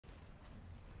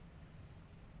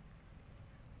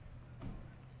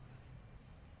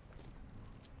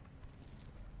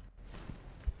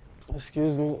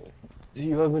Excuse me, do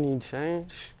you have any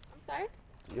change? I'm sorry?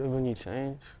 Do you have any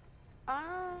change? Yeah,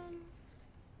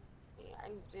 I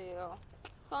do.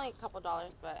 It's only a couple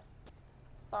dollars, but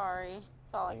sorry.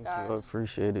 That's all I Thank got. you, I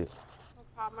appreciate it. No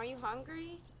problem. Are you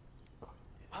hungry?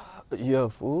 You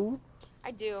have food?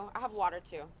 I do. I have water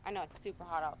too. I know it's super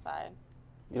hot outside.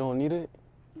 You don't need it?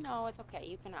 No, it's okay.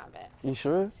 You can have it. You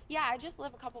sure? Yeah, I just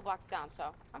live a couple blocks down, so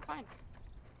I'm fine.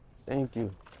 Thank you.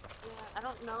 Yeah, I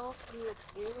don't know if you would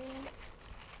really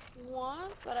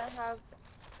want, but I have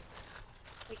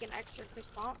like an extra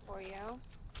croissant for you.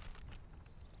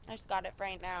 I just got it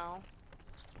right now.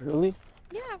 Really?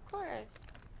 Yeah, of course.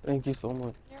 Thank you so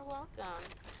much. You're welcome.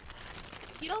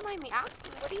 If you don't mind me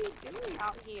asking, what are you doing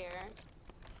out here?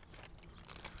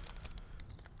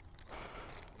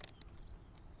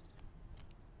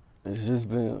 It's just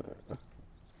been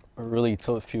a really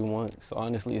tough few months.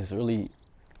 Honestly, it's really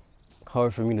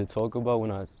hard for me to talk about when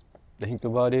I think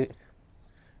about it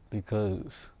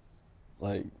because,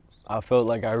 like, I felt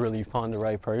like I really found the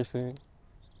right person,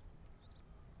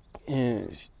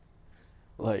 and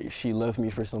like she left me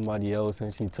for somebody else,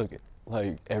 and she took it,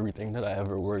 like everything that I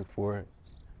ever worked for.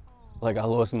 Like I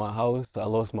lost my house, I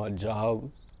lost my job.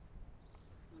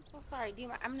 I'm so sorry. Do you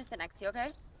mind? I'm gonna sit next to you,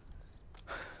 okay?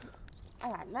 I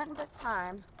got nothing but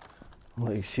time.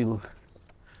 Like like So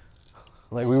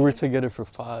we were she together for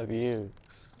 5 years.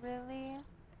 really?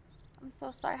 I'm so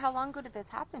sorry. How long ago did this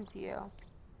happen to you?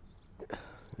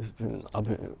 It's been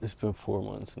 4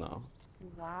 months now.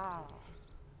 Wow.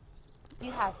 Do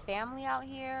you have family out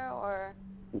here or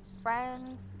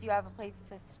friends? Do you have a place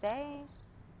to stay?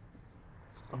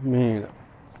 I mean,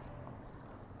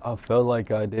 I felt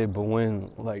like I did, but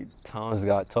when like times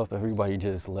got tough, everybody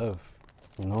just left,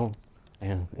 you know?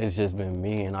 And it's just been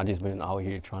me, and I just been out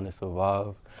here trying to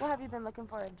survive. Well, have you been looking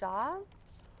for a job?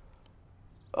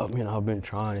 I mean, I've been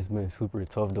trying. It's been super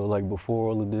tough though. Like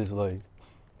before all of this, like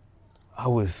I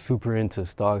was super into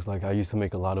stocks. Like I used to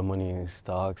make a lot of money in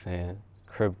stocks and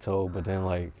crypto, but then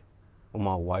like when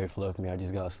my wife left me, I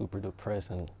just got super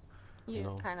depressed and You you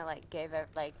just know, kind of like gave it,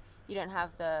 like, you didn't have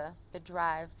the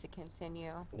drive to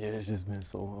continue. yeah, it's just been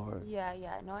so hard. Yeah,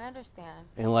 yeah. No, I understand.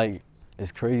 And like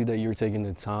it's crazy that you're taking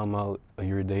the time out of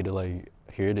your day to like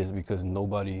hear this because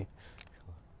nobody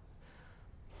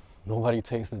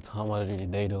takes the time out of their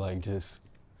day to like just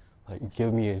like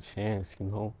give me a chance, you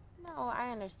know? No, I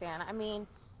understand. I mean,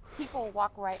 people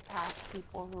walk right past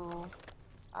people who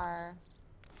are,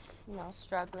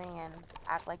 struggling and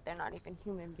act like they're not even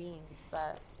human beings.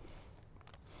 But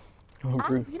you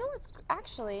know what's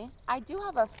actually, I do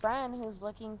have a friend who's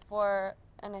looking for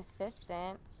an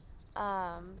assistant.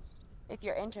 Um, if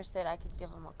you're interested, I could give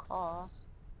him a call.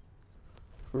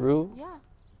 For real? Yeah,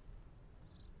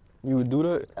 You would do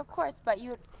that? of course, but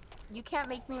you can't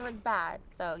make me look bad.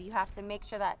 So you have to make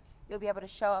sure that you'll be able to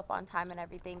show up on time and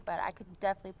everything, but I could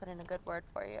definitely put in a good word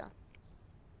for you.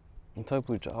 What type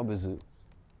of job is it?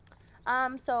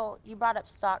 So you brought up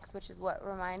stocks, which is what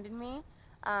reminded me.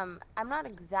 I'm not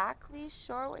exactly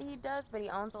sure what he does, but he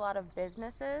owns a lot of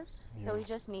businesses. So Yeah. he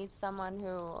just needs someone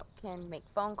who can make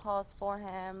phone calls for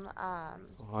him, Oh,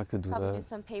 I could do probably do that.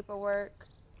 some paperwork.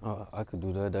 I could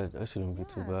do that. That shouldn't be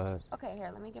too Yeah. bad. Okay, here,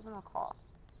 let me give him a call.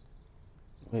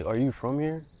 Wait, are you from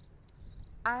here?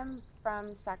 I'm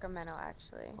from Sacramento,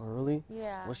 actually. Oh, really?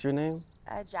 Yeah. What's your name?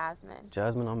 Jasmine.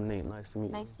 Jasmine, I'm Nate. Nice to meet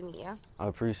you. Nice to meet you. I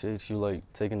appreciate you like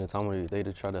taking the time of your day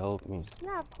to try to help me.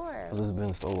 Yeah, of course. 'Cause it's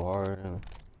been so hard and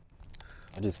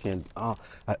I just can't.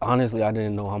 Honestly, I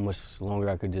didn't know how much longer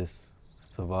I could just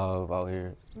survive out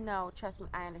here. No, trust me,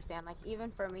 I understand. Like,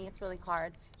 even for me, it's really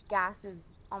hard. Gas is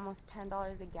almost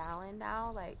 $10 a gallon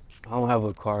now. Like, I don't have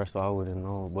a car, so I wouldn't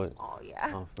know, but oh,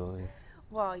 yeah. I feel you.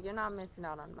 Well, you're not missing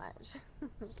out on much.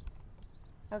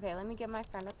 Okay, let me give my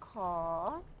friend a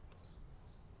call.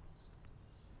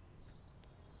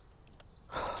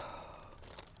 I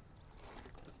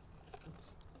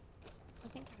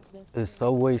think I have this. Is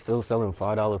Subway still selling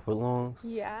 $5 footlongs?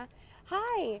 Yeah.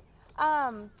 Hi.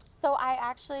 So I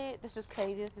actually, this is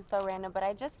crazy, this is so random, but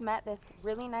I just met this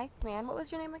really nice man. What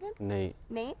was your name again? Nate.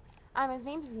 Nate. His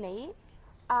name's Nate.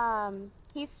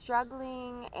 He's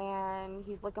struggling and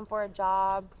he's looking for a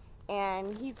job,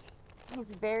 and he's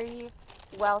very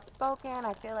well spoken.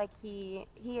 I feel like he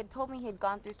had told me he had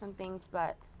gone through some things,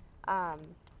 but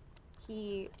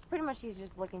he's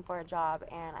just looking for a job,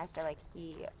 and I feel like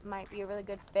he might be a really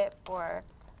good fit for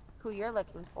who you're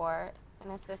looking for,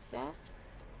 an assistant.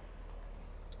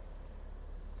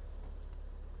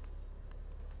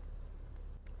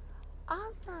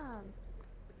 Awesome.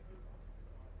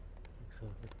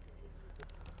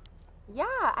 Yeah,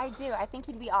 I do. I think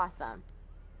he'd be awesome.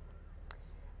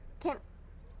 Can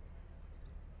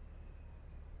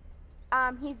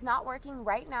He's not working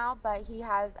right now, but he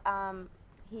has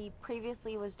he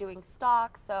previously was doing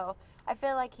stocks, so I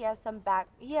feel like he has some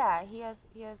yeah, he has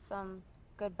some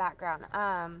good background.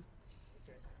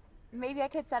 Maybe I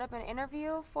could set up an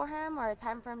interview for him or a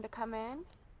time for him to come in.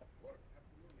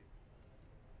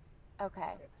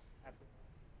 Okay.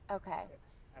 Okay.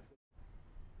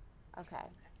 Okay.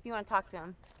 If you want to talk to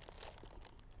him.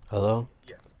 Hello?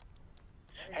 Yes.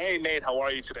 Hey Nate, how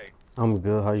are you today? I'm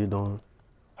good. How you doing?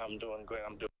 I'm doing great.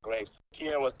 I'm doing great.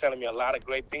 Kia was telling me a lot of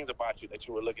great things about you, that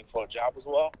you were looking for a job as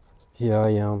well. Yeah,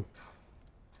 I am.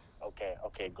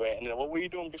 Okay, great. And then what were you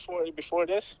doing before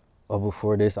this?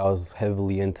 Before this, I was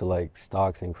heavily into like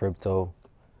stocks and crypto.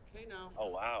 Oh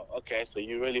wow. Okay, so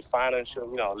you're really financial,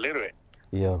 literate.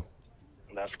 Yeah.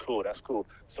 That's cool. That's cool.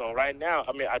 So right now,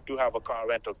 I mean, I do have a car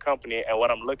rental company, and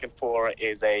what I'm looking for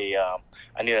is I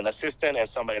need an assistant and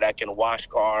somebody that can wash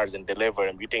cars and deliver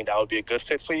them. You think that would be a good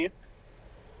fit for you?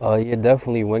 Yeah,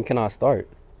 definitely. When can I start?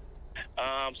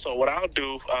 So what I'll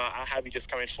do, I'll have you just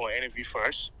come in for an interview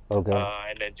first, Okay.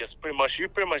 and then just you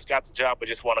pretty much got the job, but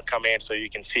just want to come in so you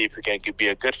can see if you can be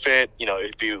a good fit.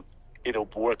 It'll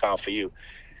work out for you.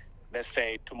 Let's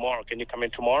say tomorrow. Can you come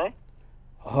in tomorrow?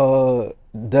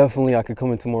 Definitely I could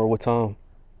come in tomorrow. What time?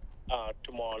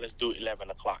 Tomorrow, let's do 11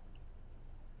 o'clock.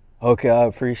 Okay, I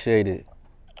appreciate it.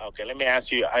 Okay, let me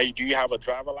ask you, do you have a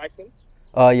driver license?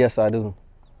 Yes, I do.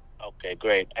 Okay,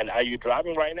 great. And are you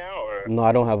driving right now, or? No,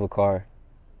 I don't have a car.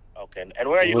 Okay, and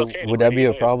where are you located? Would Where that do be you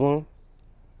a live? problem?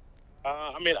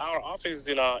 I mean, our office is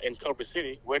in Culver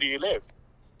City. Where do you live?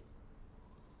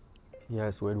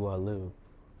 Yes, where do I live?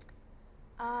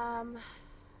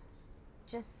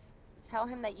 Just tell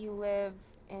him that you live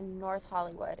in North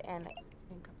Hollywood and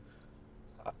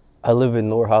I live in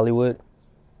North Hollywood.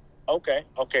 Okay,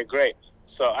 great.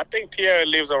 So I think Tierra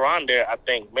lives around there. I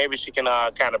think maybe she can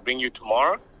kind of bring you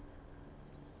tomorrow.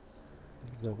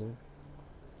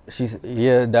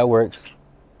 Yeah, that works.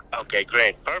 Okay,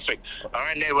 great. Perfect. All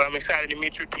right, Nate, well, I'm excited to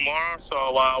meet you tomorrow.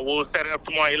 So we'll set it up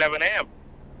tomorrow at 11 a.m.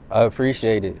 I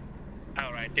appreciate it.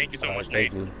 All right, thank you so All right, much,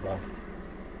 thank Nate. you. Bye.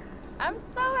 I'm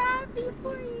so happy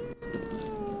for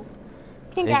you.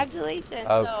 Congratulations.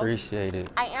 I appreciate it.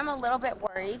 I am a little bit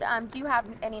worried. Do you have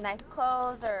any nice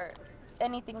clothes or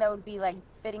anything that would be like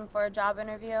fitting for a job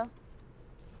interview?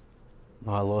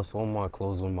 No, I lost all my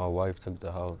clothes when my wife took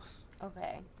the house.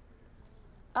 Okay.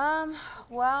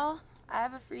 Well, I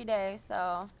have a free day,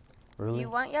 so Really? if you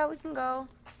want, yeah, we can go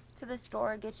to the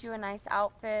store, get you a nice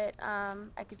outfit.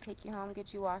 I could take you home,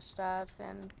 get you washed up,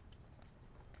 and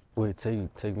Wait,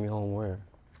 take me home where?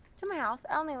 to my house.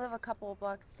 I only live a couple of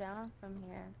blocks down from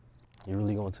here. You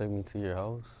really gonna take me to your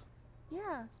house?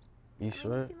 Yeah. You I mean,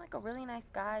 sure? you seem like a really nice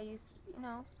guy. You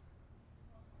know,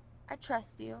 I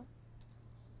trust you,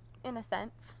 in a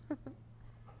sense.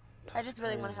 I just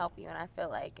really want to help you, and I feel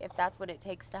like if that's what it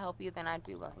takes to help you, then I'd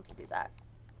be willing to do that.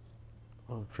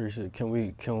 I appreciate it. Can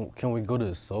we go to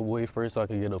the Subway first so I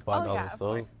can get a $5 Oh yeah, of sub?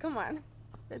 course. Come on,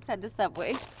 let's head to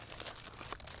Subway.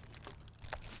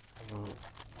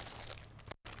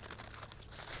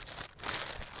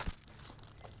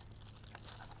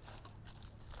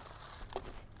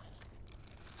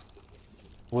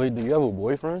 Wait, do you have a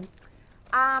boyfriend?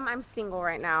 I'm single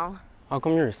right now. How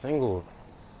come you're single?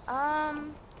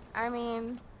 I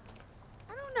mean,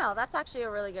 I don't know. That's actually a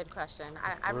really good question.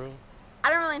 I Really? I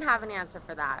don't really have an answer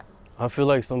for that. I feel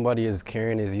like somebody as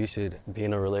caring as you should be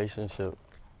in a relationship.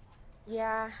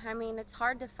 Yeah, I mean, it's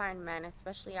hard to find men,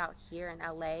 especially out here in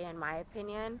LA, in my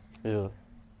opinion. Yeah.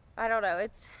 I don't know.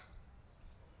 It's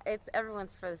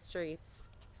everyone's for the streets,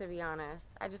 to be honest.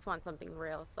 I just want something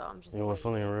real, so I'm just You want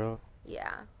something waiting. real?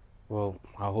 Yeah. Well,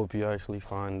 I hope you actually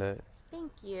find that.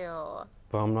 Thank you.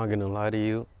 But I'm not gonna lie to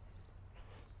you.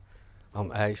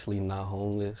 I'm actually not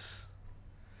homeless.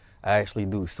 I actually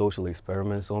do social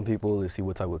experiments on people to see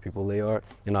what type of people they are.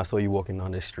 And I saw you walking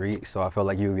down the street, so I felt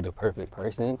like you would be the perfect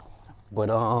person. But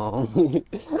I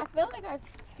feel like I've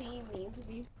seen these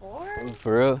before.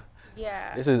 For real,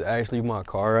 Yeah. this is actually my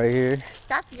car right here.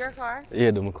 That's your car?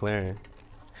 Yeah, the McLaren.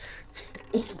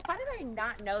 How did I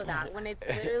not know that when it's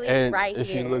literally And right if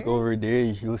here? you look over there,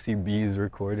 you'll see bees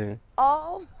recording.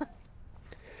 Oh,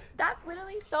 that's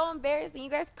literally so embarrassing. You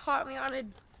guys caught me on a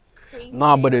crazy.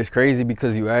 Nah, but it's crazy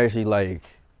because you actually like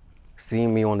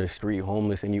seen me on the street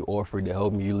homeless and you offered to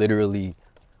help me. You literally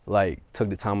like took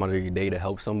the time out of your day to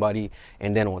help somebody,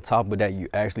 and then on top of that, you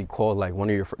actually called like one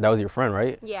of your that was your friend,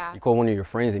 right? Yeah. You called one of your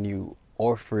friends and you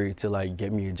offered to like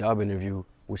get me a job interview,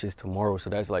 which is tomorrow. So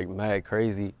that's like mad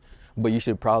crazy. But you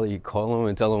should probably call him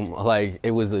and tell him like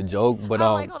it was a joke. But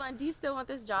like, hold on. Do you still want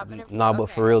this job interview? nah, but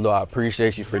for real though, I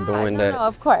appreciate you for doing that. No,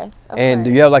 of course. And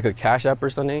do you have like a Cash App or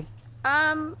something?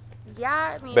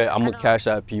 Yeah, I mean, But I'm I gonna don't- cash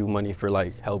out you money for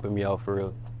like helping me out for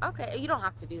real. Okay, you don't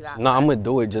have to do that. No, I'm but- gonna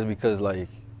do it just because like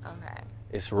Okay.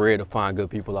 it's rare to find good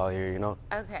people out here, you know.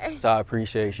 Okay. So I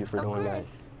appreciate you for Of doing course.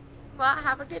 Well,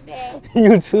 have a good day. that.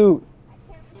 You too.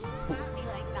 Not me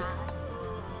like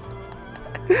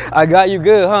that. I got you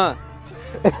good, huh?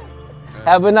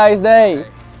 Have a nice day.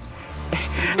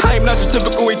 I am not your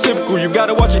typical atypical. You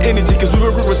gotta watch your energy, cause we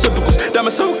were reciprocals.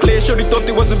 Diamonds so clear, shorty thought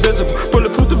they was invisible.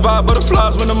 Bulletproof the vibe,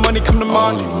 butterflies when the money come to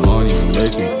mind. Money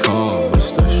make me